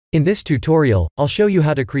In this tutorial, I'll show you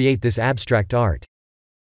how to create this abstract art.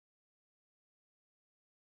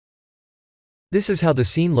 This is how the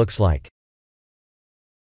scene looks like.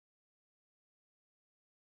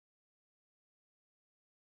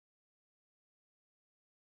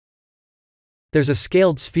 There's a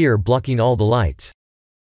scaled sphere blocking all the lights.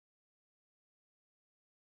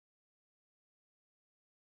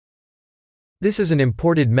 This is an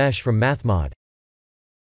imported mesh from MathMod.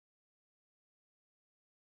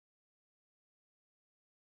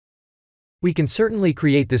 We can certainly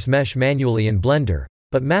create this mesh manually in Blender,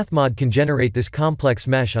 but MathMod can generate this complex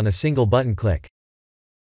mesh on a single button click.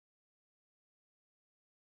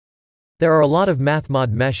 There are a lot of MathMod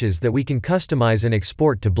meshes that we can customize and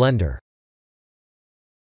export to Blender.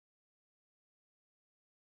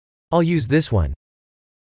 I'll use this one.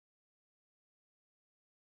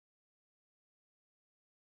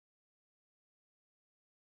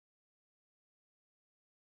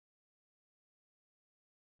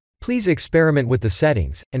 Please experiment with the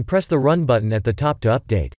settings, and press the Run button at the top to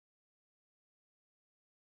update.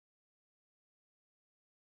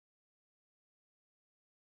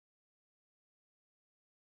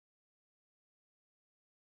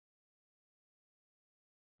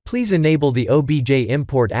 Please enable the OBJ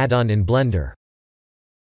import add-on in Blender.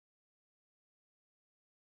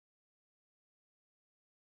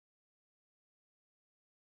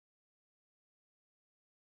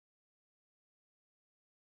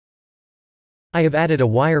 I have added a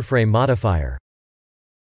wireframe modifier.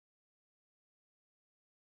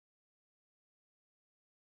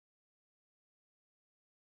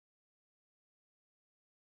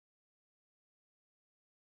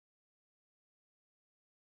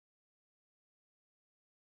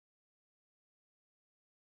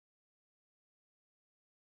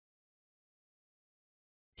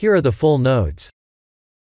 Here are the full nodes.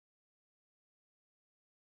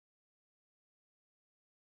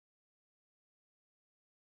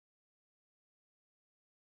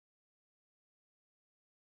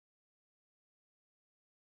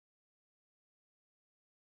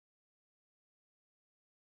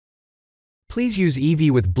 Please use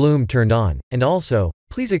Eevee with bloom turned on, and also,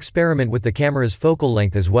 please experiment with the camera's focal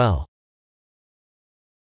length as well.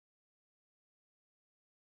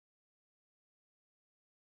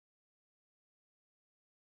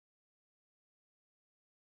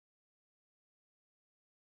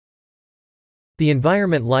 The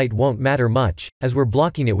environment light won't matter much, as we're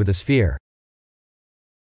blocking it with a sphere.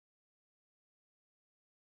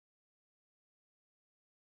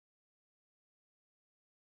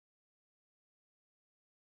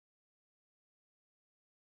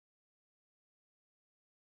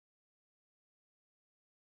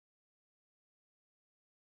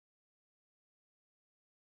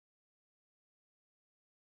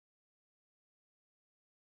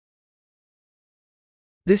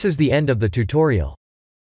 This is the end of the tutorial.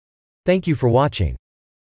 Thank you for watching.